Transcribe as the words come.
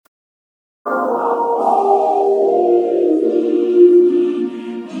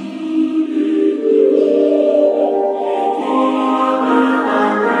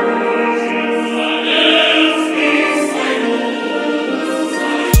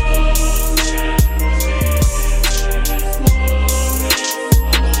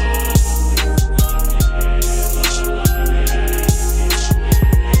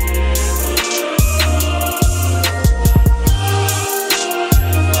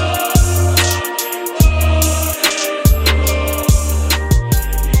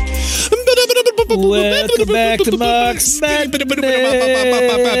Welcome back to Mark's Madness.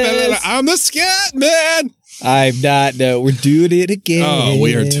 I'm the scat man. I'm not. No, we're doing it again. Oh,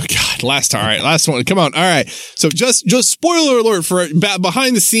 we are. God, last time. All right, last one. Come on. All right. So just spoiler alert for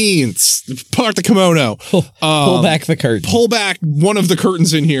behind the scenes. Part the kimono. Pull back the curtain. Pull back one of the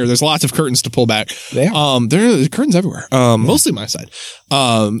curtains in here. There's lots of curtains to pull back. There are curtains everywhere. Mostly my side.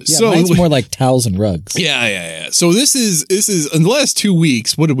 So mine's more like towels and rugs. Yeah. So this is in the last 2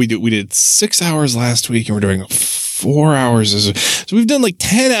 weeks. What did we do? We did 6 hours last week, and we're doing 4 hours. So we've done like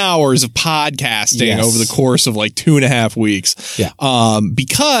 10 hours of podcasting over the course of like 2.5 weeks. Yeah.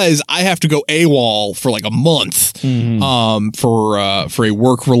 Because I have to go AWOL for like a month, for a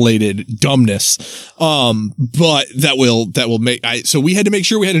work related dumbness. But that will make, so we had to make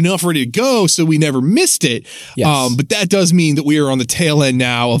sure we had enough ready to go so we never missed it. Yes. But that does mean that we are on the tail end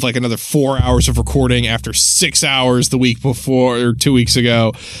now of like another 4 hours of recording after 6 hours the week before or 2 weeks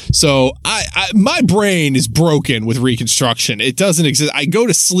ago. So my brain is broken with Reconstruction. It doesn't exist. I go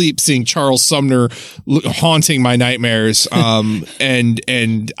to sleep seeing Charles Sumner haunting my nightmares. And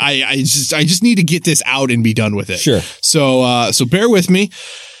I just need to get this out and be done with it. Sure. So bear with me.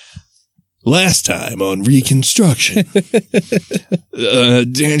 Last time on Reconstruction,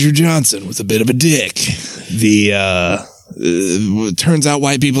 Andrew Johnson was a bit of a dick. Turns out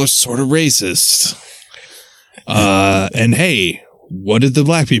white people are sort of racist. And hey, what did the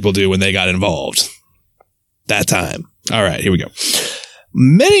black people do when they got involved? That time. All right, here we go.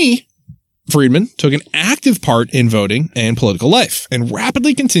 Many freedmen took an active part in voting and political life and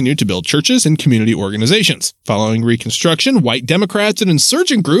rapidly continued to build churches and community organizations. Following Reconstruction, white Democrats and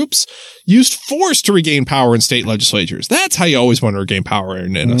insurgent groups used force to regain power in state legislatures. That's how you always want to regain power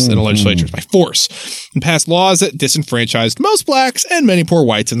in a legislature, by force, and passed laws that disenfranchised most blacks and many poor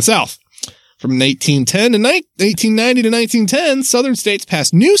whites in the South. From 1810 to 1890 to 1910, Southern states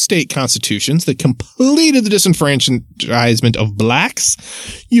passed new state constitutions that completed the disenfranchisement of blacks.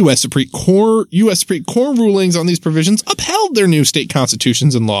 U.S. Supreme Court rulings on these provisions upheld their new state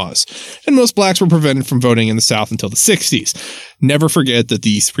constitutions and laws, and most blacks were prevented from voting in the South until the 60s. Never forget that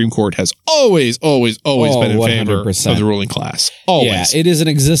the Supreme Court has always been in 100%. favor of the ruling class. Always. Yeah, it is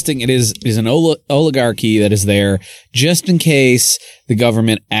an oligarchy that is there just in case the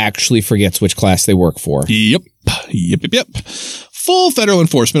government actually forgets which class they work for. Yep. Full federal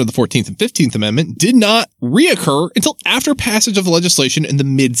enforcement of the 14th and 15th Amendment did not reoccur until after passage of legislation in the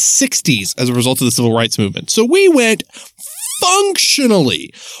mid-60s as a result of the Civil Rights Movement. So we went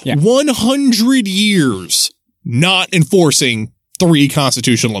functionally 100 years not enforcing 3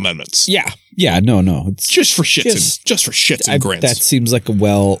 constitutional amendments. Yeah, no. It's just for shits and grins. That seems like a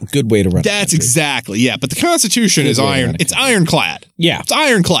good way to run. That's exactly, yeah. But the Constitution is iron. It's ironclad. Yeah. It's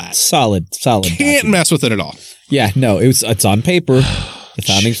ironclad. Solid. Can't document. mess with it at all. Yeah, no, it's on paper. The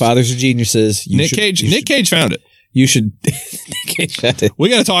founding fathers are geniuses. Nick Cage found it. You should. Nick Cage found it. We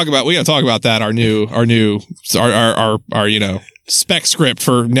got to talk about that. Our spec script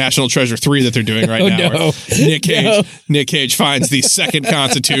for National Treasure 3 that they're doing right now. No. Nick Cage finds the second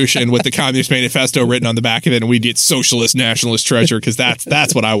Constitution with the Communist Manifesto written on the back of it, and we get Socialist Nationalist Treasure because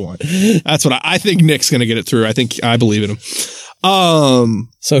that's what I want. That's what I think. Nick's going to get it through. I believe in him.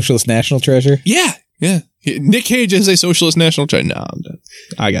 Socialist National Treasure. Yeah. Nick Cage is a socialist national treasure. No,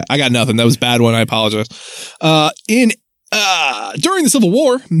 I got nothing. That was a bad one. I apologize. During the Civil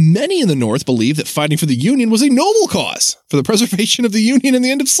War, many in the North believed that fighting for the Union was a noble cause for the preservation of the Union and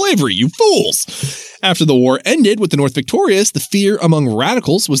the end of slavery. You fools! After the war ended with the North victorious, the fear among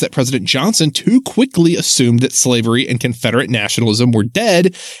radicals was that President Johnson too quickly assumed that slavery and Confederate nationalism were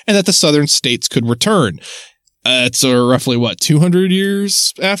dead and that the Southern states could return. It's roughly 200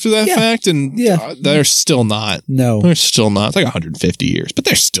 years after that fact, and they're still not. No, they're still not. It's like 150 years, but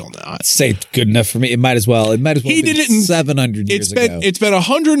they're still not. Say good enough for me. It might as well. He did it in 700 years ago. It's been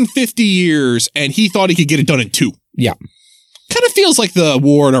 150 years, and he thought he could get it done in 2. Yeah, kind of feels like the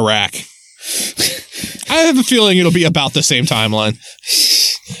war in Iraq. I have a feeling it'll be about the same timeline.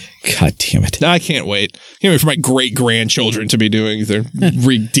 God damn it. I can't wait. Can't wait for my great-grandchildren to be doing their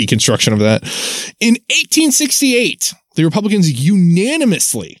deconstruction of that. In 1868, the Republicans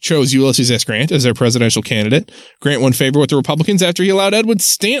unanimously chose Ulysses S. Grant as their presidential candidate. Grant won favor with the Republicans after he allowed Edward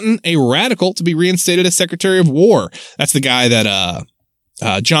Stanton, a radical, to be reinstated as Secretary of War. That's the guy that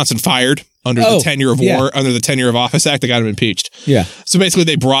Johnson fired under the tenure of war, under the Tenure of Office Act. That got him impeached. Yeah. So basically,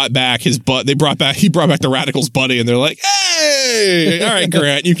 they brought back his butt. He brought back the radicals' buddy, and they're like, "Hey, all right,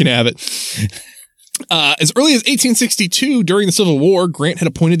 Grant, you can have it." As early as 1862, during the Civil War, Grant had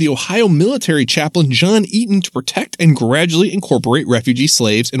appointed the Ohio military chaplain John Eaton to protect and gradually incorporate refugee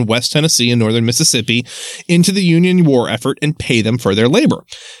slaves in West Tennessee and northern Mississippi into the Union war effort and pay them for their labor.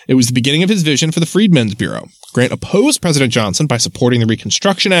 It was the beginning of his vision for the Freedmen's Bureau. Grant opposed President Johnson by supporting the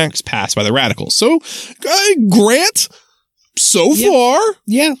Reconstruction Acts passed by the Radicals. So, Grant, so far,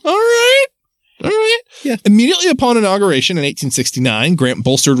 Yeah. all right. All right. Yeah. Immediately upon inauguration in 1869, Grant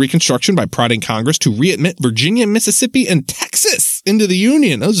bolstered Reconstruction by prodding Congress to readmit Virginia, Mississippi, and Texas into the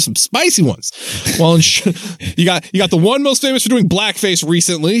Union. Those are some spicy ones. Well, you got the one most famous for doing blackface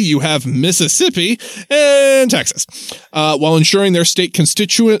recently. You have Mississippi and Texas, while ensuring their state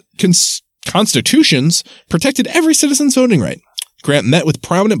constitutions protected every citizen's voting right. Grant met with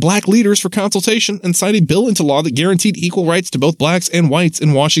prominent black leaders for consultation and signed a bill into law that guaranteed equal rights to both blacks and whites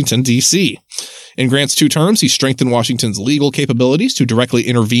in Washington, D.C. In Grant's 2 terms, he strengthened Washington's legal capabilities to directly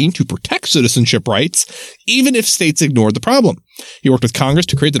intervene to protect citizenship rights, even if states ignored the problem. He worked with Congress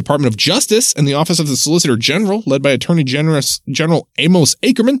to create the Department of Justice and the Office of the Solicitor General, led by Attorney General Amos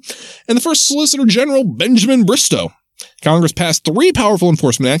Ackerman, and the first Solicitor General, Benjamin Bristow. Congress passed 3 powerful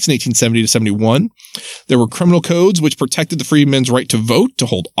enforcement acts in 1870 to 71. There were criminal codes which protected the freedmen's right to vote, to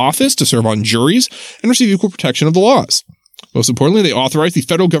hold office, to serve on juries, and receive equal protection of the laws. Most importantly, they authorized the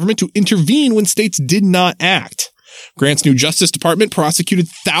federal government to intervene when states did not act. Grant's new Justice Department prosecuted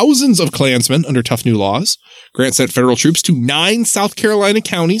thousands of Klansmen under tough new laws. Grant sent federal troops to 9 South Carolina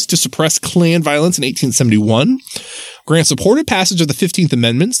counties to suppress Klan violence in 1871. Grant supported passage of the 15th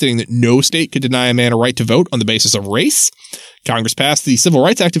Amendment, stating that no state could deny a man a right to vote on the basis of race. Congress passed the Civil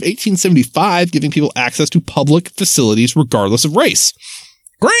Rights Act of 1875, giving people access to public facilities regardless of race.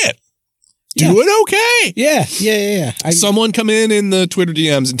 Grant! Doing okay. Yeah. Someone come in the Twitter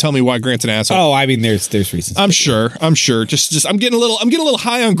DMs and tell me why Grant's an asshole. Oh, I mean, there's reasons. I'm sure. Just I'm getting a little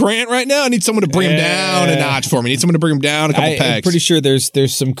high on Grant right now. I need someone to bring him down a notch for me. I need someone to bring him down a couple pegs. I'm pretty sure there's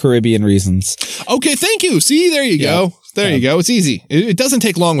some Caribbean reasons. Okay, thank you. See, there you go. There you go. It's easy. It doesn't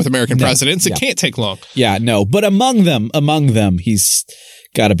take long with American presidents. It can't take long. Yeah, no. But among them, he's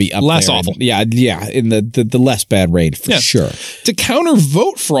got to be up less there. awful. In the less bad raid for sure. To counter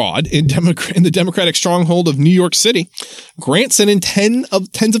vote fraud in the Democratic stronghold of New York City, Grant sent in tens of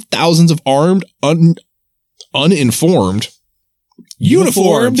thousands of armed, uninformed,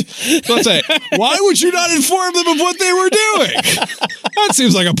 uniformed. So I'd say, why would you not inform them of what they were doing? That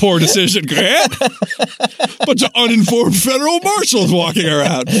seems like a poor decision, Grant. Bunch of uninformed federal marshals walking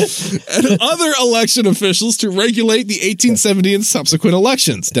around. And other election officials to regulate the 1870 and subsequent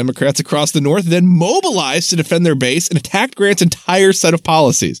elections. Democrats across the North then mobilized to defend their base and attacked Grant's entire set of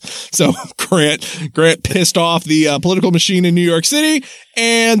policies. So Grant pissed off the political machine in New York City,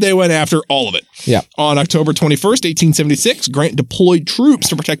 and they went after all of it. Yeah. On October 21st, 1876, Grant deployed troops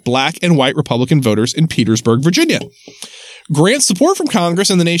to protect black and white Republican voters in Petersburg, Virginia. Grant's support from Congress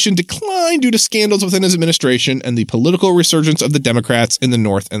and the nation declined due to scandals within his administration and the political resurgence of the Democrats in the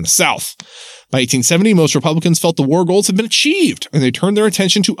North and the South. By 1870, most Republicans felt the war goals had been achieved, and they turned their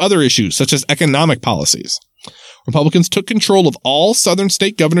attention to other issues, such as economic policies. Republicans took control of all southern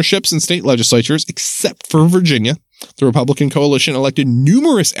state governorships and state legislatures except for Virginia. The Republican coalition elected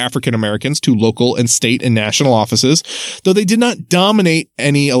numerous African Americans to local and state and national offices, though they did not dominate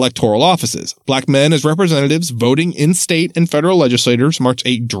any electoral offices. Black men as representatives voting in state and federal legislators marked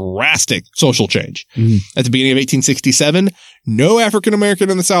a drastic social change. At the beginning of 1867, no African American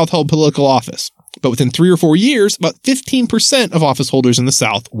in the South held political office. But within 3 or 4 years, about 15% of office holders in the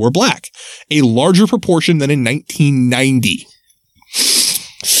South were black, a larger proportion than in 1990.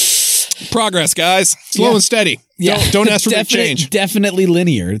 Progress, guys. Slow and steady. Don't ask for big change. Definitely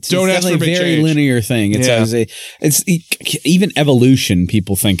linear. Don't ask for big change. It's a very linear thing. It's even evolution.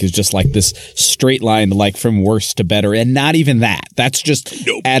 People think is just like this straight line, like from worse to better, and not even that. That's just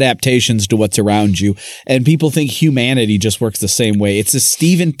adaptations to what's around you. And people think humanity just works the same way. It's a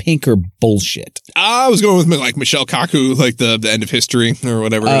Steven Pinker bullshit. I was going with like Michelle Kaku, like the end of history or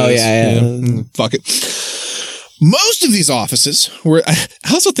whatever. It is. Yeah. Fuck it. Most of these offices were, I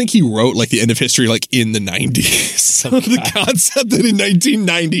also think he wrote like the end of history like in the 90s. So the concept that in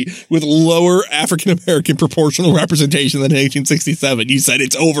 1990 with lower African-American proportional representation than in 1867, you said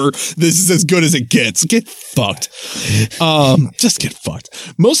it's over. This is as good as it gets. Get fucked. Just get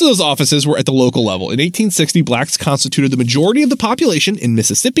fucked. Most of those offices were at the local level. In 1860, blacks constituted the majority of the population in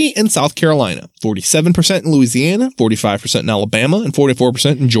Mississippi and South Carolina, 47% in Louisiana, 45% in Alabama, and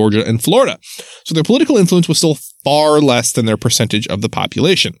 44% in Georgia and Florida. So their political influence was still far less than their percentage of the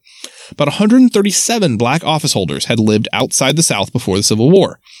population. About 137 black office holders had lived outside the South before the Civil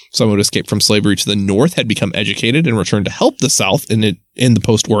War. Some who had escaped from slavery to the North had become educated and returned to help the South in the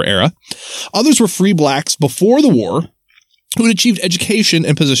post-war era. Others were free blacks before the war who had achieved education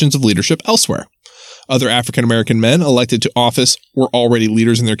and positions of leadership elsewhere. Other African-American men elected to office were already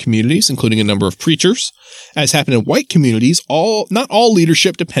leaders in their communities, including a number of preachers. As happened in white communities, not all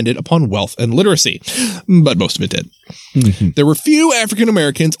leadership depended upon wealth and literacy, but most of it did. There were few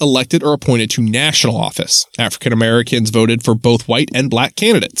African-Americans elected or appointed to national office. African-Americans voted for both white and black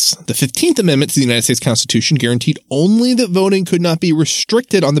candidates. The 15th Amendment to the United States Constitution guaranteed only that voting could not be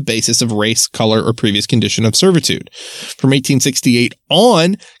restricted on the basis of race, color, or previous condition of servitude. From 1868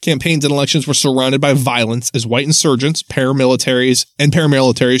 on, campaigns and elections were surrounded by violence as white insurgents,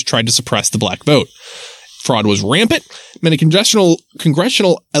 paramilitaries tried to suppress the black vote. Fraud was rampant. Many congressional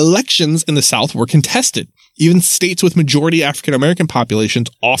elections in the South were contested. Even states with majority African-American populations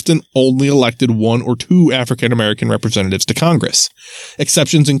often only elected 1 or 2 African-American representatives to Congress.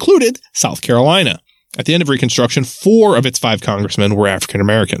 Exceptions included South Carolina. At the end of Reconstruction, 4 of its 5 congressmen were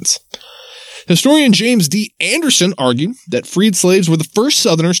African-Americans. Historian James D. Anderson argued that freed slaves were the first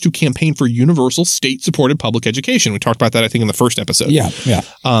Southerners to campaign for universal state-supported public education. We talked about that, I think, in the first episode. Yeah.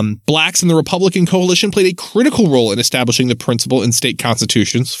 Blacks in the Republican coalition played a critical role in establishing the principle in state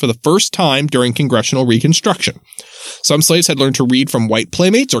constitutions for the first time during congressional Reconstruction. Some slaves had learned to read from white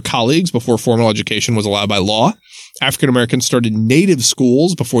playmates or colleagues before formal education was allowed by law. African Americans started native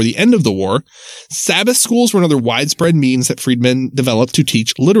schools before the end of the war. Sabbath schools were another widespread means that freedmen developed to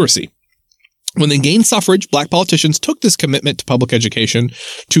teach literacy. When they gained suffrage, black politicians took this commitment to public education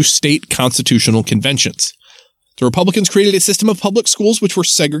to state constitutional conventions. The Republicans created a system of public schools which were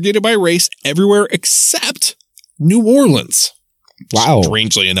segregated by race everywhere except New Orleans. Wow.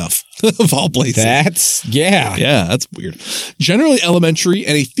 Strangely enough, of all places. Yeah, that's weird. Generally, elementary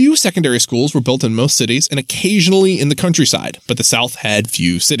and a few secondary schools were built in most cities and occasionally in the countryside, but the South had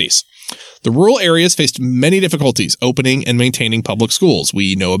few cities. The rural areas faced many difficulties opening and maintaining public schools.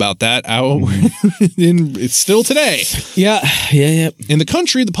 We know about that it's still today. Yeah. In the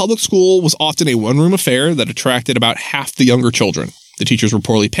country, the public school was often a one-room affair that attracted about half the younger children. The teachers were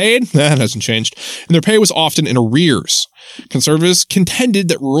poorly paid. That hasn't changed. And their pay was often in arrears. Conservatives contended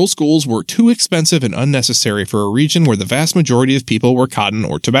that rural schools were too expensive and unnecessary for a region where the vast majority of people were cotton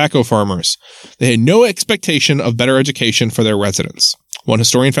or tobacco farmers. They had no expectation of better education for their residents. One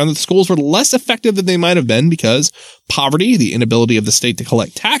historian found that the schools were less effective than they might have been because poverty, the inability of the state to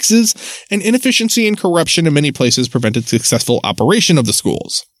collect taxes, and inefficiency and corruption in many places prevented successful operation of the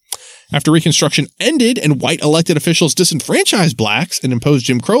schools. After Reconstruction ended and white elected officials disenfranchised blacks and imposed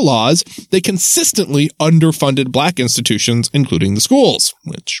Jim Crow laws, they consistently underfunded black institutions, including the schools,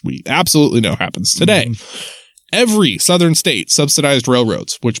 which we absolutely know happens today. Every southern state subsidized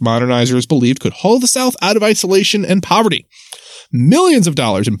railroads, which modernizers believed could haul the South out of isolation and poverty. Millions of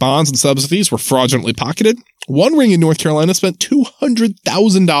dollars in bonds and subsidies were fraudulently pocketed. One ring in North Carolina spent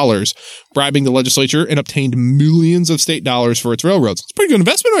 $200,000 bribing the legislature and obtained millions of state dollars for its railroads. It's a pretty good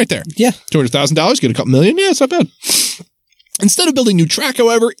investment right there. Yeah. $200,000, get a couple million. Yeah, it's not bad. Instead of building new track,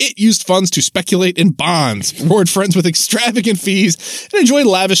 however, it used funds to speculate in bonds, reward friends with extravagant fees, and enjoy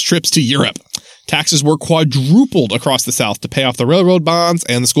lavish trips to Europe. Taxes were quadrupled across the South to pay off the railroad bonds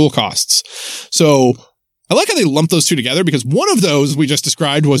and the school costs. So I like how they lumped those two together because one of those we just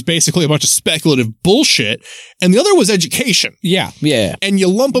described was basically a bunch of speculative bullshit, and the other was education. Yeah. And you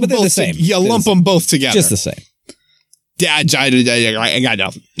lump them both. The same. You lump them both together. Just the same. I got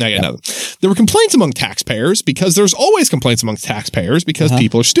nothing. Nothing. There were complaints among taxpayers because there's always complaints among taxpayers because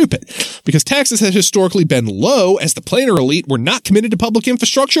people are stupid. Because taxes had historically been low as the plainer elite were not committed to public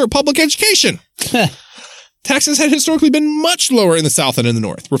infrastructure or public education. Taxes had historically been much lower in the South than in the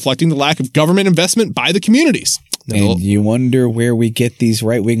North, reflecting the lack of government investment by the communities. And you wonder where we get these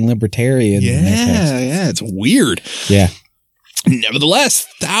right-wing libertarians. Yeah, it's weird. Yeah. Nevertheless,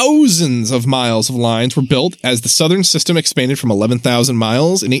 thousands of miles of lines were built as the Southern system expanded from 11,000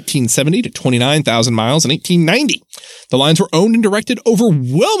 miles in 1870 to 29,000 miles in 1890. The lines were owned and directed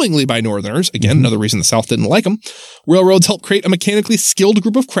overwhelmingly by Northerners. Again, another reason the South didn't like them. Railroads helped create a mechanically skilled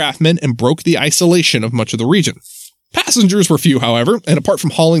group of craftsmen and broke the isolation of much of the region. Passengers were few, however, and apart from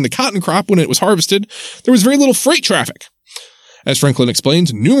hauling the cotton crop when it was harvested, there was very little freight traffic. As Franklin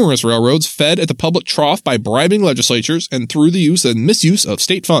explains, numerous railroads fed at the public trough by bribing legislatures and through the use and misuse of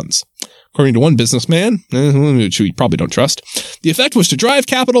state funds. According to one businessman, which we probably don't trust, the effect was to drive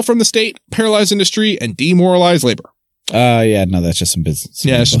capital from the state, paralyze industry, and demoralize labor. Yeah, no, that's just some business.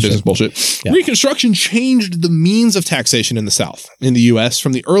 Yeah, it's just business bullshit. Yeah. Reconstruction changed the means of taxation in the South. In the U.S.,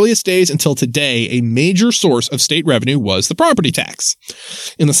 from the earliest days until today, a major source of state revenue was the property tax.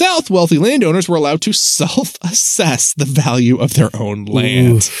 In the South, wealthy landowners were allowed to self-assess the value of their own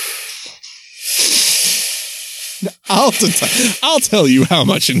land. I'll tell you how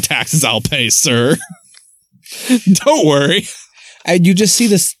much in taxes I'll pay, sir. Don't worry. And you just see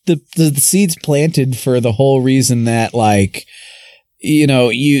the seeds planted for the whole reason that, like, you know,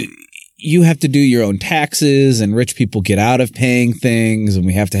 you have to do your own taxes and rich people get out of paying things and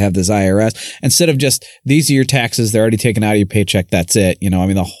we have to have this IRS instead of just these are your taxes. They're already taken out of your paycheck. That's it. You know, I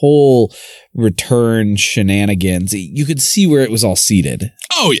mean, the whole return shenanigans, you could see where it was all seeded.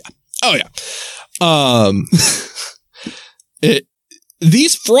 Oh, yeah.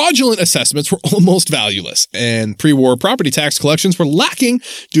 These fraudulent assessments were almost valueless, and pre-war property tax collections were lacking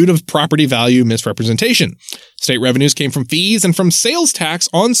due to property value misrepresentation. State revenues came from fees and from sales tax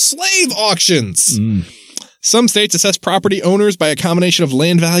on slave auctions. Some states assess property owners by a combination of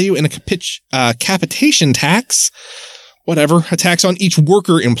land value and a capitation tax. Whatever, a tax on each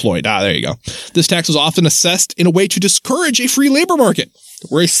worker employed. There you go. This tax was often assessed in a way to discourage a free labor market,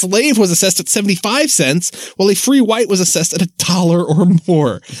 where a slave was assessed at 75 cents, while a free white was assessed at $1 or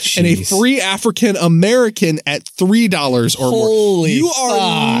more. Jeez. And a free African American at $3 or more. Holy You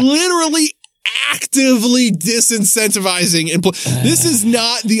are literally actively disincentivizing. This is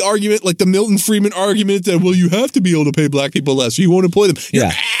not the argument, like the Milton Friedman argument that, well, you have to be able to pay black people less, or you won't employ them.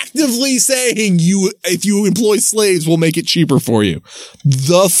 You're actively saying if you employ slaves, we'll make it cheaper for you.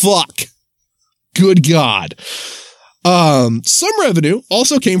 The fuck? Good God. Some revenue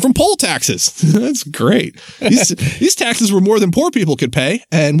also came from poll taxes. That's great. These taxes were more than poor people could pay,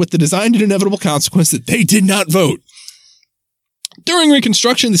 and with the designed and inevitable consequence that they did not vote. During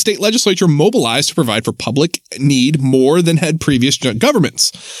Reconstruction, the state legislature mobilized to provide for public need more than had previous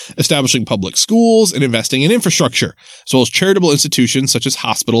governments, establishing public schools and investing in infrastructure, as well as charitable institutions such as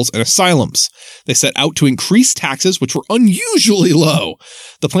hospitals and asylums. They set out to increase taxes, which were unusually low.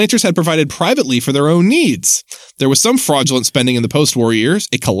 The planters had provided privately for their own needs. There was some fraudulent spending in the post-war years.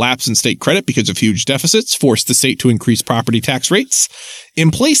 A collapse in state credit because of huge deficits forced the state to increase property tax rates. In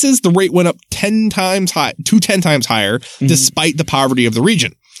places, the rate went up 10 times higher, despite the poverty of the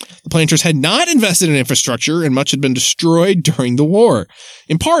region. The planters had not invested in infrastructure, and much had been destroyed during the war.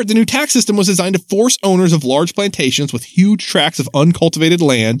 In part, the new tax system was designed to force owners of large plantations with huge tracts of uncultivated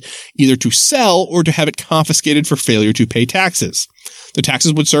land either to sell or to have it confiscated for failure to pay taxes. The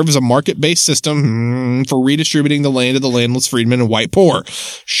taxes would serve as a market-based system for redistributing the land to the landless freedmen and white poor.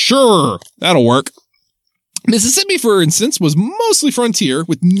 Sure, that'll work. Mississippi, for instance, was mostly frontier,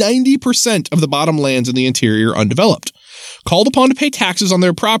 with 90% of the bottom lands in the interior undeveloped. Called upon to pay taxes on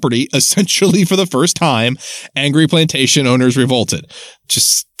their property, essentially for the first time, angry plantation owners revolted.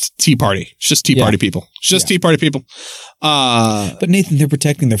 Just Tea Party. It's just Tea Party people. It's just Tea Party people. But Nathan, they're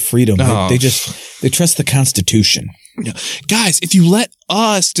protecting their freedom. They trust the Constitution. Guys, if you let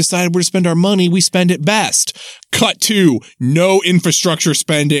us decide where to spend our money, we spend it best. Cut to no infrastructure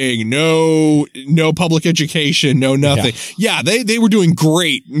spending, no public education, no nothing. Yeah, they were doing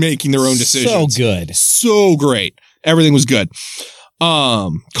great making their own decisions. So good. So great. Everything was good.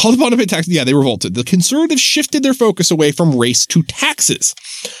 Called upon to pay taxes. Yeah, they revolted. The conservatives shifted their focus away from race to taxes.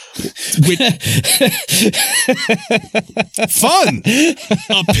 Fun.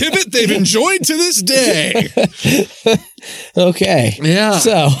 A pivot they've enjoyed to this day. Okay. Yeah.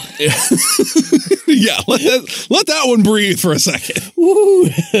 So. Yeah, let that one breathe for a second. Woo.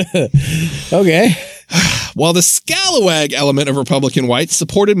 Okay. While the scalawag element of Republican whites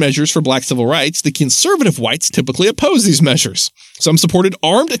supported measures for black civil rights, the conservative whites typically opposed these measures. Some supported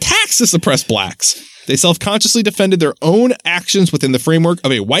armed attacks to suppress blacks. They self-consciously defended their own actions within the framework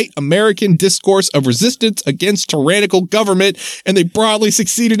of a white American discourse of resistance against tyrannical government, and they broadly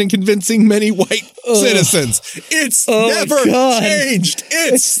succeeded in convincing many white citizens. It's never changed.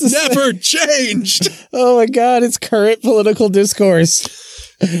 It's never changed. Oh my God, it's current political discourse.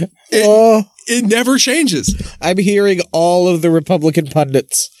 It never changes. I'm hearing all of the Republican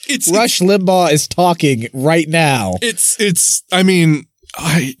pundits. Rush Limbaugh is talking right now. It's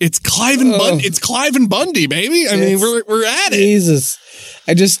Clive and Bundy. It's Clive and Bundy, baby. I mean, we're at it. Jesus.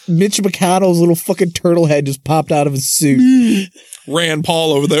 Mitch McConnell's little fucking turtle head just popped out of his suit. Rand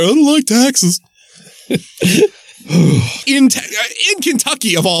Paul over there. I don't like taxes. In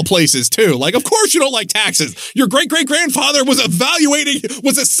Kentucky, of all places, too. Like, of course you don't like taxes. Your great-great-grandfather was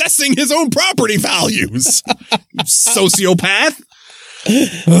assessing his own property values. Sociopath.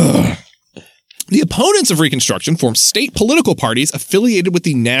 The opponents of Reconstruction formed state political parties affiliated with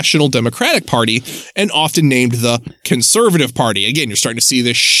the National Democratic Party and often named the Conservative Party. Again, you're starting to see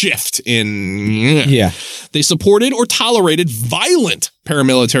this shift in... Yeah. They supported or tolerated violent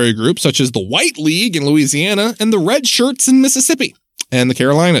paramilitary groups such as the White League in Louisiana and the Red Shirts in Mississippi and the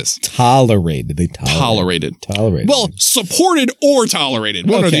Carolinas. Tolerated. They tolerated. Tolerated. Well, supported or tolerated.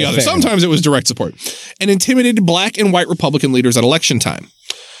 One or the other. Fair. Sometimes it was direct support. And intimidated black and white Republican leaders at election time.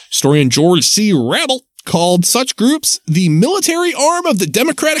 Historian George C. Rabel called such groups the military arm of the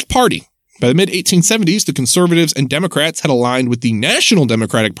Democratic Party. By the mid-1870s, the conservatives and Democrats had aligned with the National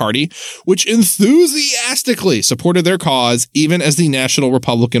Democratic Party, which enthusiastically supported their cause, even as the National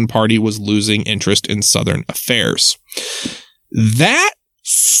Republican Party was losing interest in Southern affairs. That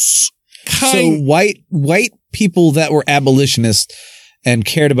So white people that were abolitionists and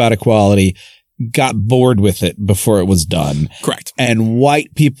cared about equality got bored with it before it was done. Correct. And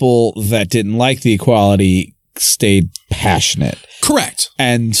white people that didn't like the equality stayed passionate. Correct.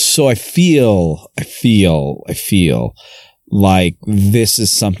 And so I feel like this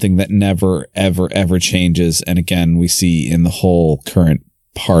is something that never, ever, ever changes. And again, we see in the whole current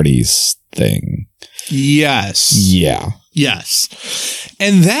parties thing. Yes. Yeah. Yes.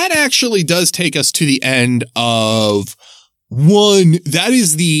 And that actually does take us to the end of one. That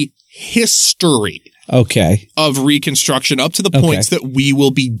is the history. Okay. Of Reconstruction up to the points that we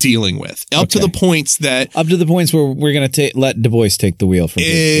will be dealing with. Up to the points where we're going to let Du Bois take the wheel from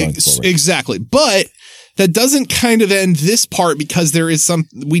here going forward. Exactly. But that doesn't kind of end this part because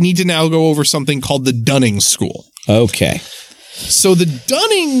we need to now go over something called the Dunning School. Okay. So the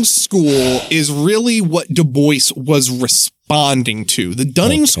Dunning School is really what Du Bois was responding to. The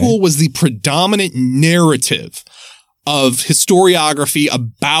Dunning School was the predominant narrative of historiography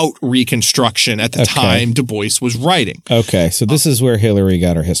about Reconstruction at the time Du Bois was writing. Okay, so this is where Hillary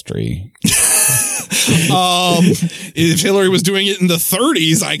got her history. If Hillary was doing it in the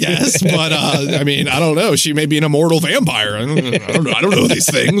 30s, I guess, but I mean, I don't know. She may be an immortal vampire. I don't know these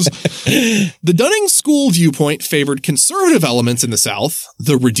things. The Dunning School viewpoint favored conservative elements in the South,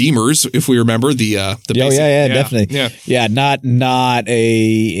 the Redeemers, if we remember the definitely, not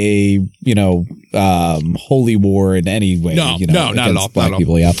a holy war in any way. No, not at all. Black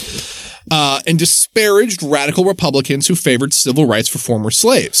people, and disparaged radical Republicans who favored civil rights for former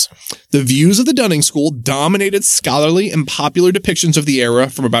slaves. The views of the Dunning School dominated scholarly and popular depictions of the era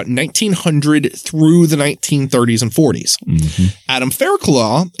from about 1900 through the 1930s and 40s. Mm-hmm. Adam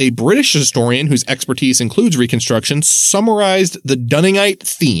Fairclough, a British historian whose expertise includes Reconstruction, summarized the Dunningite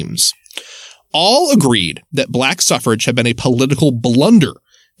themes. All agreed that black suffrage had been a political blunder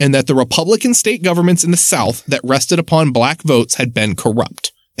and that the Republican state governments in the South that rested upon black votes had been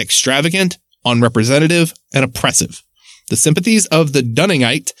corrupt, extravagant, unrepresentative, and oppressive. The sympathies of the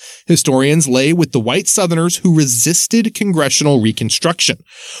Dunningite historians lay with the white Southerners who resisted congressional Reconstruction,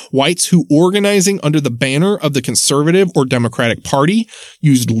 whites who, organizing under the banner of the Conservative or Democratic Party,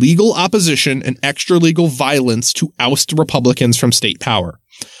 used legal opposition and extra-legal violence to oust Republicans from state power.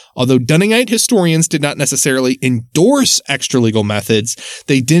 Although Dunningite historians did not necessarily endorse extra-legal methods,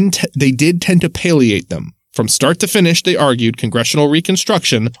 they did tend to palliate them. From start to finish, they argued congressional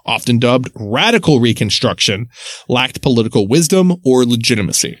Reconstruction, often dubbed radical Reconstruction, lacked political wisdom or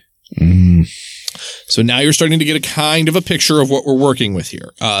legitimacy. Mm. So now you're starting to get a kind of a picture of what we're working with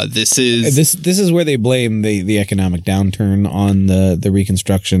here. This is where they blame the economic downturn on the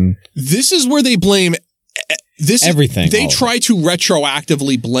Reconstruction. This is where they blame everything. They try to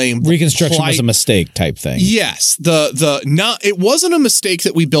retroactively blame Reconstruction was a mistake type thing. Yes. It wasn't a mistake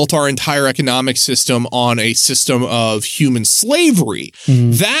that we built our entire economic system on a system of human slavery.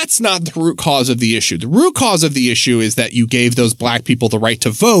 Mm. That's not the root cause of the issue. The root cause of the issue is that you gave those black people the right to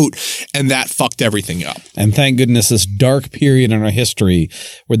vote, and that fucked everything up. And thank goodness this dark period in our history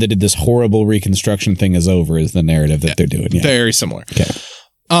where they did this horrible Reconstruction thing is over is the narrative that they're doing. Yeah. Very similar. Okay.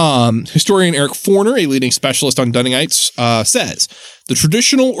 Historian Eric Forner, a leading specialist on Dunningites, says the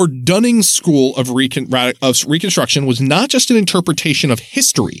traditional or Dunning school of Reconstruction was not just an interpretation of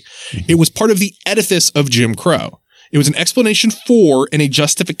history. It was part of the edifice of Jim Crow. It was an explanation for and a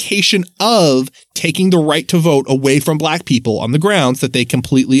justification of taking the right to vote away from black people on the grounds that they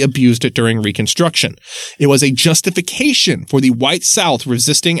completely abused it during Reconstruction. It was a justification for the white South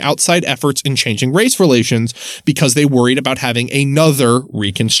resisting outside efforts in changing race relations because they worried about having another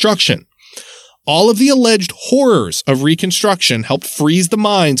Reconstruction. All of the alleged horrors of Reconstruction helped freeze the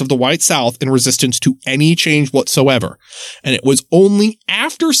minds of the white South in resistance to any change whatsoever. And it was only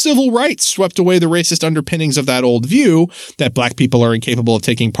after civil rights swept away the racist underpinnings of that old view that black people are incapable of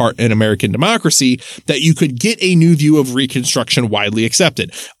taking part in American democracy that you could get a new view of Reconstruction widely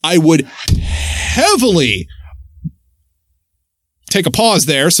accepted. I would heavily take a pause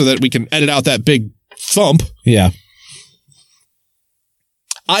there so that we can edit out that big thump. Yeah.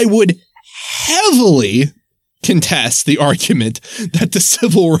 I would heavily contest the argument that the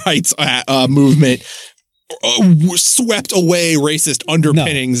civil rights movement swept away racist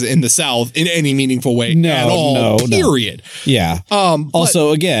underpinnings in the South in any meaningful way at all. Period. Yeah.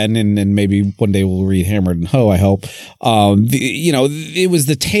 Also, again, and maybe one day we'll read Hammered and Hoe, I hope. It was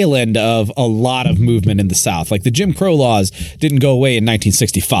the tail end of a lot of movement in the South. Like the Jim Crow laws didn't go away in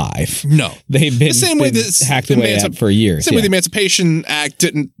 1965. No, they've been the same way that hacked away at for years. Same way the Emancipation Act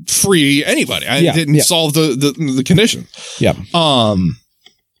didn't free anybody. It didn't solve the condition. Yeah.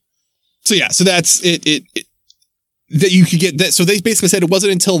 So that's it. That you could get that. So they basically said it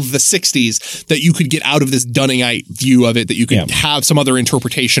wasn't until the 60s that you could get out of this Dunningite view of it, that you could have some other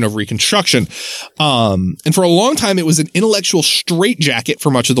interpretation of Reconstruction. And for a long time, it was an intellectual straitjacket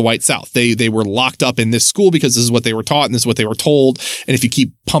for much of the white South. They were locked up in this school because this is what they were taught and this is what they were told. And if you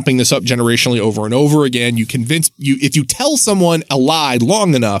keep pumping this up generationally over and over again, if you tell someone a lie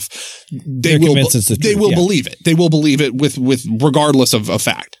long enough, they will believe it. They will believe it with regardless of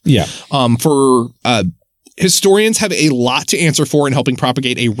fact. Yeah. Historians have a lot to answer for in helping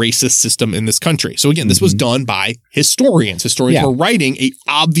propagate a racist system in this country. So again, this was done by historians. Historians were writing a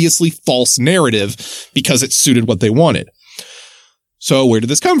obviously false narrative because it suited what they wanted. So where did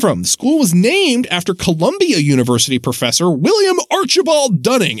this come from? The school was named after Columbia University professor William Archibald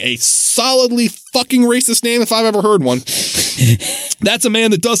Dunning, a solidly fucking racist name if I've ever heard one. That's a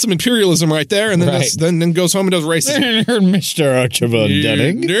man that does some imperialism right there, and then then goes home and does racism. Mr. Archibald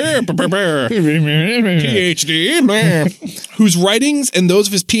Dunning. PhD, whose writings and those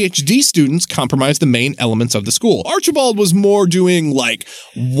of his PhD students compromised the main elements of the school. Archibald was more doing like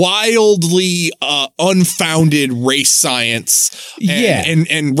wildly unfounded race science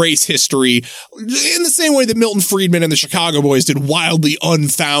and race history in the same way that Milton Friedman and the Chicago Boys did wildly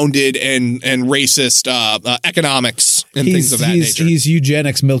unfounded and racist economics and things of that nature. He's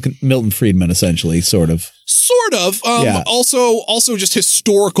eugenics Milton Friedman, essentially, sort of. Also just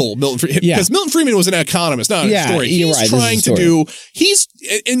historical Milton Friedman. Because Milton Friedman was an economist, not a historian. He's trying to do,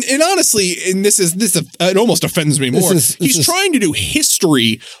 and honestly, and this it almost offends me more. He's trying to do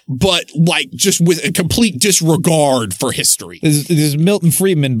history, but like just with a complete disregard for history. This is Milton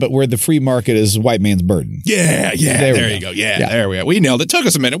Friedman, but where the free market is white man's burden. There you go. There we go. We nailed it. Took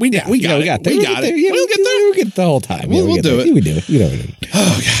us a minute. We got it. We'll get there. We'll get the whole time. We'll do it. We do it.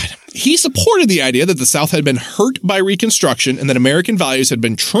 Oh, God. He supported the idea that the South had been hurt by Reconstruction and that American values had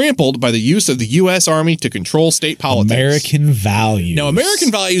been trampled by the use of the U.S. Army to control state politics. American values. Now,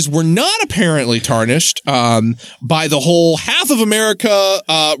 American values were not apparently tarnished by the whole half of America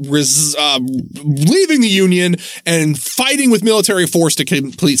leaving the Union and fighting with military force to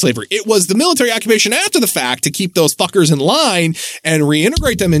complete slavery. It was the military occupation after the fact to keep those fuckers in line and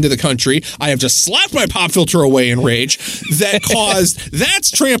reintegrate them into the country. I have just slapped my pop filter away in rage.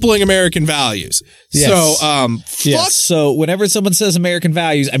 That's trampling American values. Yes. So, So whenever someone says American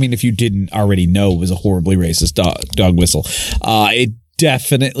values, I mean, if you didn't already know it was a horribly racist dog whistle, it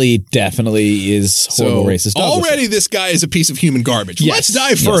definitely is horrible racist dog already whistle. This guy is a piece of human garbage. Let's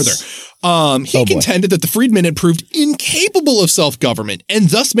dive further. He contended that the freedmen had proved incapable of self-government and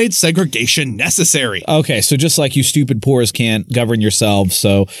thus made segregation necessary. Okay, so just like you stupid poors can't govern yourselves,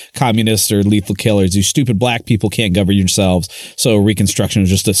 so communists are lethal killers. You stupid black people can't govern yourselves, so Reconstruction is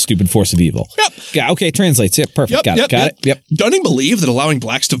just a stupid force of evil. Yep. Yeah, okay, translates. Yep, perfect. Got it. Yep. Dunning believed that allowing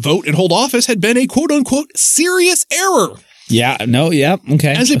blacks to vote and hold office had been a quote-unquote serious error.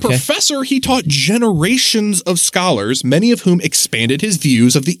 Okay. As a professor, he taught generations of scholars, many of whom expanded his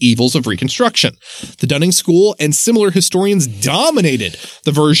views of the evils of Reconstruction. The Dunning School and similar historians dominated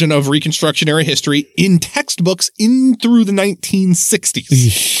the version of Reconstruction-era history in textbooks in through the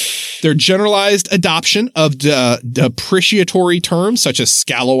 1960s. Their generalized adoption of depreciatory terms such as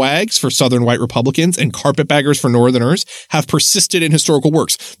scalawags for Southern white Republicans and carpetbaggers for Northerners have persisted in historical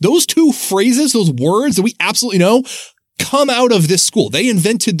works. Those two phrases, those words that we absolutely know, come out of this school. They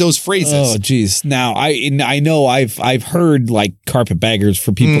invented those phrases. Oh, geez. Now I know I've heard like carpetbaggers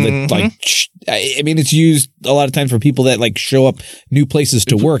for people that like, I mean, it's used a lot of times for people that like show up new places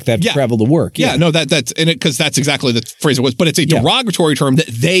to work, that travel to work. Yeah, no, that's in it because that's exactly the phrase it was, but it's a derogatory term that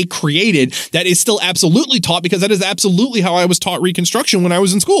they created that is still absolutely taught, because that is absolutely how I was taught Reconstruction when I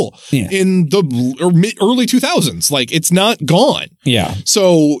was in school in the early 2000s. Like, it's not gone. Yeah.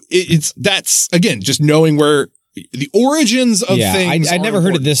 So that's again, just knowing where the origins of things. I never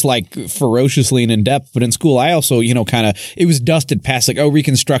heard of this like ferociously and in depth, but in school, I also, kind of, it was dusted past like,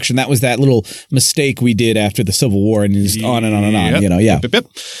 Reconstruction. That was that little mistake we did after the Civil War, and just on and on and on, Yep.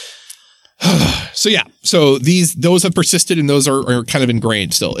 So those have persisted, and those are kind of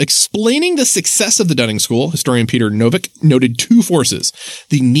ingrained still. Explaining the success of the Dunning School, historian Peter Novick noted two forces: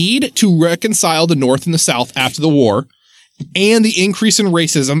 the need to reconcile the North and the South after the war, and the increase in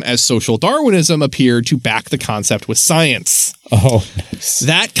racism as social Darwinism appeared to back the concept with science. Oh, nice.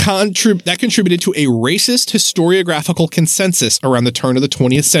 That contributed to a racist historiographical consensus around the turn of the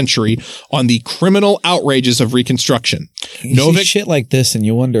 20th century on the criminal outrages of Reconstruction. You see shit like this, and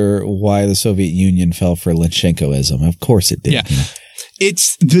you wonder why the Soviet Union fell for Lynchенkoism. Of course it did. Yeah.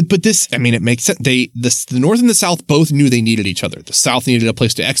 It makes sense. The North and the South both knew they needed each other. The South needed a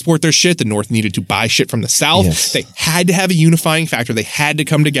place to export their shit. The North needed to buy shit from the South. Yes. They had to have a unifying factor. They had to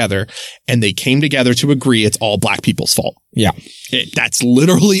come together, and they came together to agree it's all black people's fault. Yeah. That's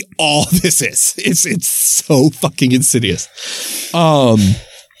literally all this is. It's so fucking insidious.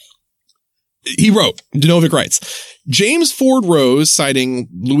 He wrote, Denovic writes, James Ford Rose, citing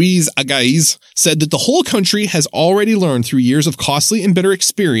Louise Agassiz, said that the whole country has already learned through years of costly and bitter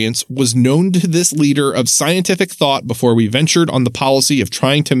experience, was known to this leader of scientific thought before we ventured on the policy of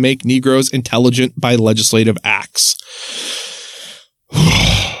trying to make Negroes intelligent by legislative acts.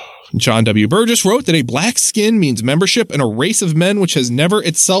 John W. Burgess wrote that a black skin means membership in a race of men which has never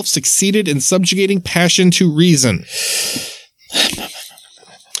itself succeeded in subjugating passion to reason.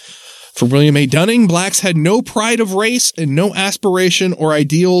 For William A. Dunning, blacks had no pride of race and no aspiration or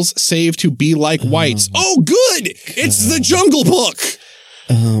ideals save to be like whites. Oh, good! It's the Jungle Book!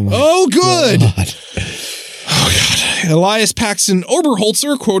 Oh, good! God. Oh, God. Elias Paxton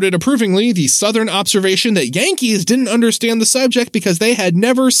Oberholzer quoted approvingly the Southern observation that Yankees didn't understand the subject because they had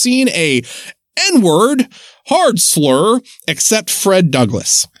never seen a N-word hard slur except Fred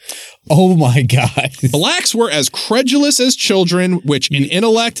Douglass. Oh my God. Blacks were as credulous as children, which in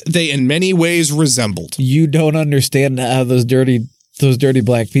intellect they in many ways resembled. You don't understand how those dirty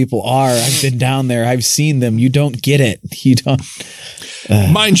black people are. I've been down there. I've seen them. You don't get it. You don't.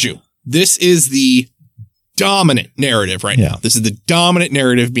 Mind you, this is the dominant narrative right now. This is the dominant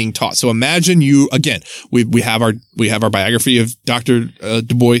narrative being taught. So imagine you, again, we have our biography of Dr.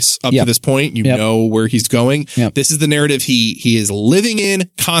 Du Bois up to this point. You know where he's going. This is the narrative he is living in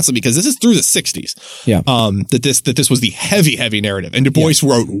constantly, because this is through the 60s. That this was the heavy narrative. And Du Bois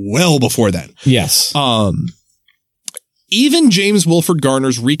wrote well before then. Yes. Even James Wilford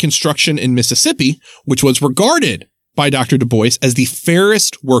Garner's Reconstruction in Mississippi, which was regarded by Dr. Du Bois as the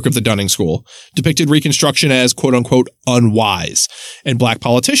fairest work of the Dunning School, depicted Reconstruction as quote unquote unwise, and black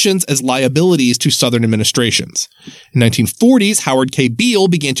politicians as liabilities to Southern administrations. In the 1940s, Howard K. Beale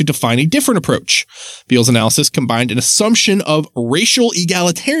began to define a different approach. Beale's analysis combined an assumption of racial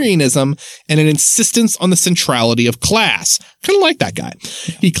egalitarianism and an insistence on the centrality of class. Kind of like that guy.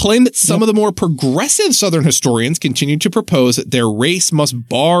 He claimed that some of the more progressive Southern historians continued to propose that their race must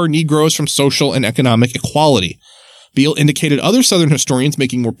bar Negroes from social and economic equality. Beale indicated other Southern historians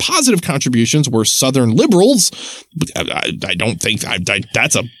making more positive contributions were Southern liberals. I don't think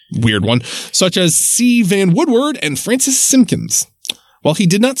that's a weird one, such as C. Van Woodward and Francis Simpkins. While he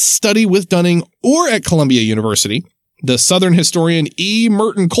did not study with Dunning or at Columbia University, the Southern historian E.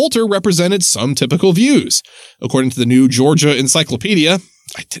 Merton Coulter represented some typical views. According to the New Georgia Encyclopedia,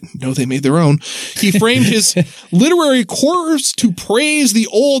 I didn't know they made their own, he framed his literary course to praise the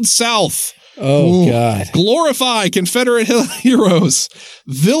Old South. Oh, God. Glorify Confederate heroes,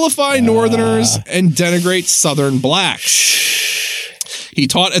 vilify Northerners, and denigrate Southern blacks. He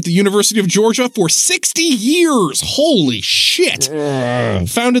taught at the University of Georgia for 60 years. Holy shit.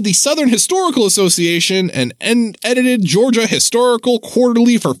 Founded the Southern Historical Association and edited Georgia Historical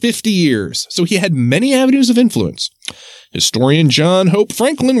Quarterly for 50 years. So he had many avenues of influence. Historian John Hope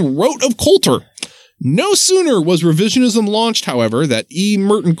Franklin wrote of Coulter. No sooner was revisionism launched, however, that E.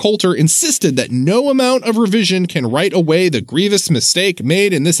 Merton Coulter insisted that no amount of revision can right away the grievous mistake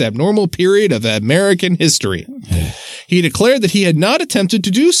made in this abnormal period of American history. He declared that he had not attempted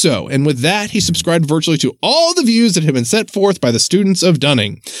to do so, and with that, he subscribed virtually to all the views that had been set forth by the students of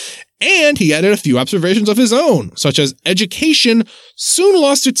Dunning. And he added a few observations of his own, such as education soon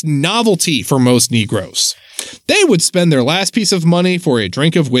lost its novelty for most Negroes. They would spend their last piece of money for a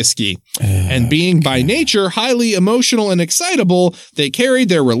drink of whiskey. And being by nature highly emotional and excitable, they carried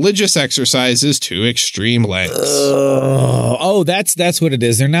their religious exercises to extreme lengths. That's what it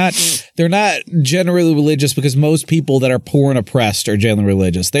is. They're not generally religious because most people that are poor and oppressed are generally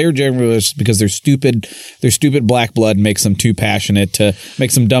religious. They are generally religious because their stupid black blood makes them too passionate to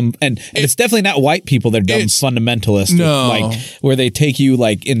make them dumb. And it's definitely not white people that are dumb fundamentalists. No. Like where they take you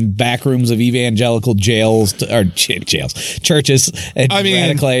like in back rooms of evangelical churches and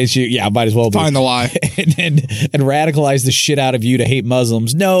radicalize you. Yeah, might as well find the lie and radicalize the shit out of you to hate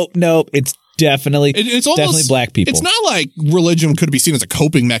Muslims. Nope. It's definitely black people. It's not like religion could be seen as a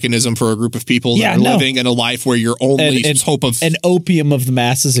coping mechanism for a group of people that are living in a life where your only hope of an opium of the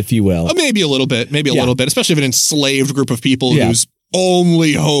masses, if you will. Maybe a little bit, especially if an enslaved group of people whose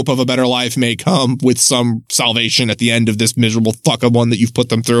only hope of a better life may come with some salvation at the end of this miserable fuck of one that you've put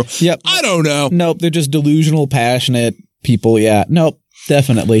them through. Yep. I don't know. Nope. They're just delusional, passionate people. Yeah. Nope.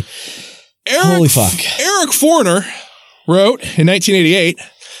 Definitely. Holy fuck. Eric Forner wrote in 1988,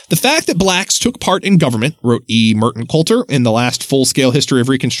 the fact that blacks took part in government, wrote E. Merton Coulter in The Last Full-Scale History of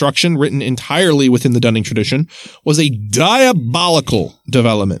Reconstruction, written entirely within the Dunning tradition, was a diabolical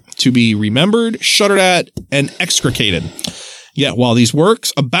development to be remembered, shuddered at, and execrated. Yet while these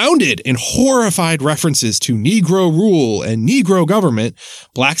works abounded in horrified references to Negro rule and Negro government,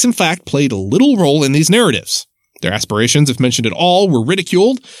 blacks in fact played little role in these narratives. Their aspirations, if mentioned at all, were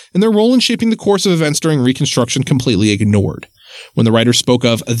ridiculed, and their role in shaping the course of events during Reconstruction completely ignored. When the writers spoke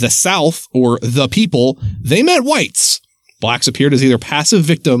of the South or the people, they meant whites. Blacks appeared as either passive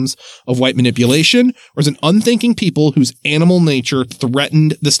victims of white manipulation or as an unthinking people whose animal nature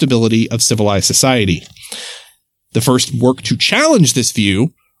threatened the stability of civilized society. The first work to challenge this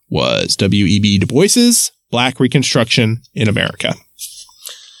view was W.E.B. Du Bois's Black Reconstruction in America.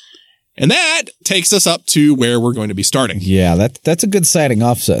 And that takes us up to where we're going to be starting. Yeah, that's a good signing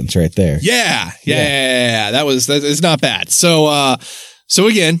off sentence right there. Yeah. That is not bad. So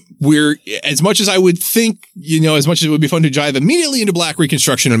again, we're, as much as I would think, as much as it would be fun to dive immediately into Black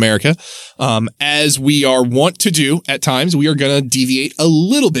Reconstruction in America, as we are wont to do at times, we are going to deviate a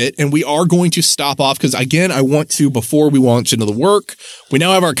little bit and we are going to stop off because again, I want to, before we launch into the work, we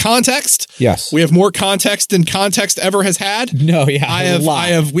now have our context. Yes. We have more context than context ever has had. No, yeah.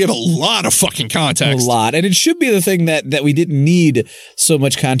 We have a lot of fucking context. A lot. And it should be the thing that we didn't need so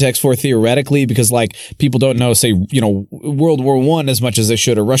much context for theoretically because like people don't know, say, World War I as much as they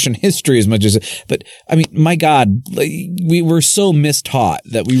should, or Russian history as much as, but I mean, my God, we were so mistaught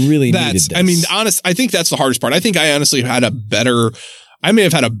that we really needed this. I mean, I think that's the hardest part. I think I honestly I may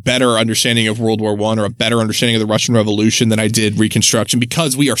have had a better understanding of World War I or a better understanding of the Russian Revolution than I did Reconstruction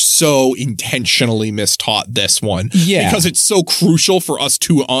because we are so intentionally mistaught this one. Yeah. Because it's so crucial for us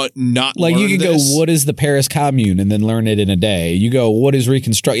to not like learn you could this. go, what is the Paris Commune? And then learn it in a day. You go, what is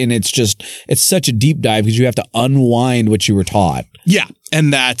Reconstruction? And it's such a deep dive because you have to unwind what you were taught. Yeah.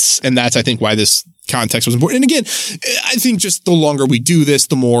 And that's I think why this context was important. And again, I think just the longer we do this,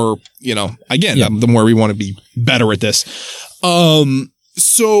 the more, the more we want to be better at this.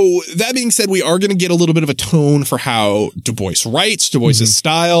 So that being said, we are going to get a little bit of a tone for how Du Bois writes, Du Bois's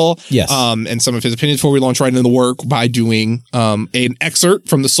style, and some of his opinions before we launch right into the work by doing an excerpt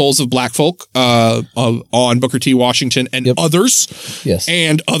from The Souls of Black Folk on Booker T. Washington and others. Yes.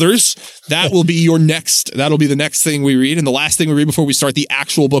 And others. That will be that'll be the next thing we read and the last thing we read before we start the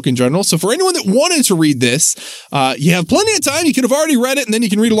actual book in general. So for anyone that wanted to read this, you have plenty of time. You could have already read it and then you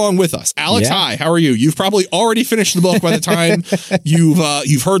can read along with us. Alex, hi, how are you? You've probably already finished the book by the time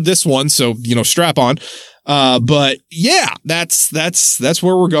you've heard this one. So, strap on. But yeah, that's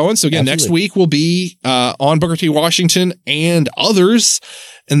where we're going. So again, next week will be, on Booker T. Washington and others.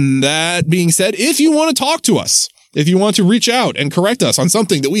 And that being said, if you want to talk to us, if you want to reach out and correct us on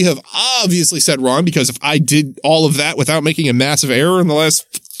something that we have obviously said wrong, because if I did all of that without making a massive error in the last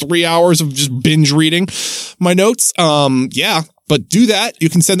 3 hours of just binge reading my notes, but do that. You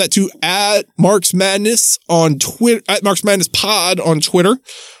can send that to @MarksMadness on Twitter, @MarksMadnessPod on Twitter,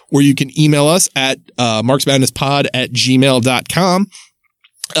 or you can email us at marksmadnesspod@gmail.com.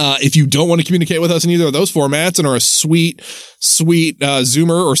 If you don't want to communicate with us in either of those formats and are a sweet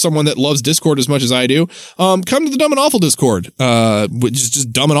Zoomer or someone that loves Discord as much as I do, come to the Dumb and Awful Discord, which is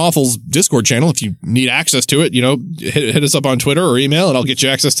just Dumb and Awful's Discord channel. If you need access to it, hit us up on Twitter or email and I'll get you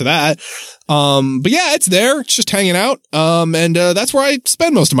access to that. But yeah, it's there. It's just hanging out. And that's where I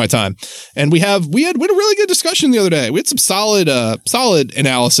spend most of my time. And we had a really good discussion the other day. We had some solid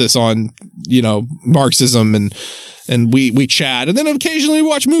analysis on, Marxism and and we chat, and then occasionally we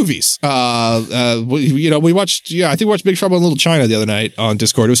watch movies. We watched, I think we watched Big Trouble in Little China the other night on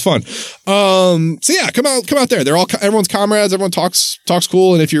Discord. It was fun. So yeah, come out there. Everyone's comrades. Everyone talks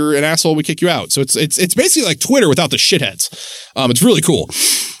cool, and if you're an asshole, we kick you out. So it's basically like Twitter without the shitheads. It's really cool.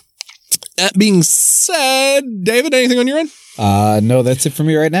 That being said, David, anything on your end? No, that's it for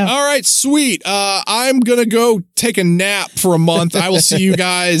me right now. All right, sweet. I'm going to go take a nap for a month. I will see you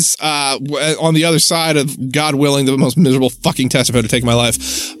guys on the other side of, God willing, the most miserable fucking test I've had to take in my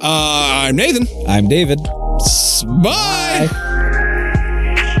life. I'm Nathan. I'm David. Bye.